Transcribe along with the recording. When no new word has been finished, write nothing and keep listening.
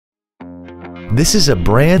This is a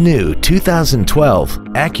brand new 2012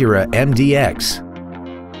 Acura MDX.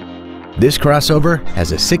 This crossover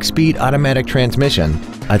has a 6-speed automatic transmission,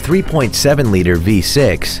 a 3.7-liter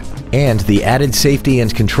V6, and the added safety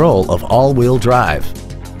and control of all-wheel drive.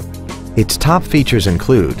 Its top features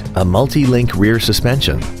include a multi-link rear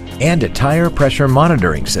suspension and a tire pressure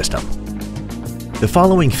monitoring system. The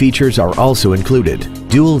following features are also included: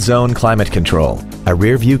 dual-zone climate control, a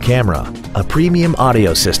rear-view camera, a premium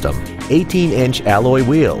audio system, 18-inch alloy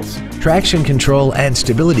wheels, traction control and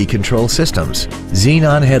stability control systems,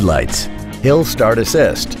 xenon headlights, hill start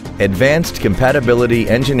assist, advanced compatibility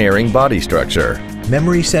engineering body structure,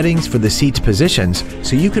 memory settings for the seat's positions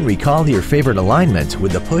so you can recall your favorite alignments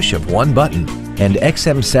with the push of one button, and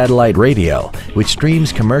XM satellite radio, which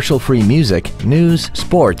streams commercial-free music, news,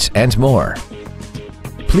 sports, and more.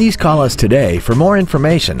 Please call us today for more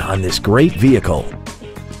information on this great vehicle.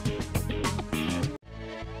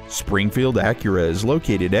 Springfield Acura is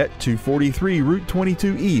located at 243 Route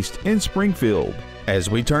 22 East in Springfield. As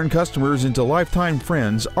we turn customers into lifetime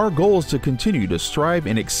friends, our goal is to continue to strive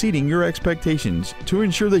in exceeding your expectations to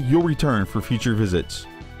ensure that you'll return for future visits.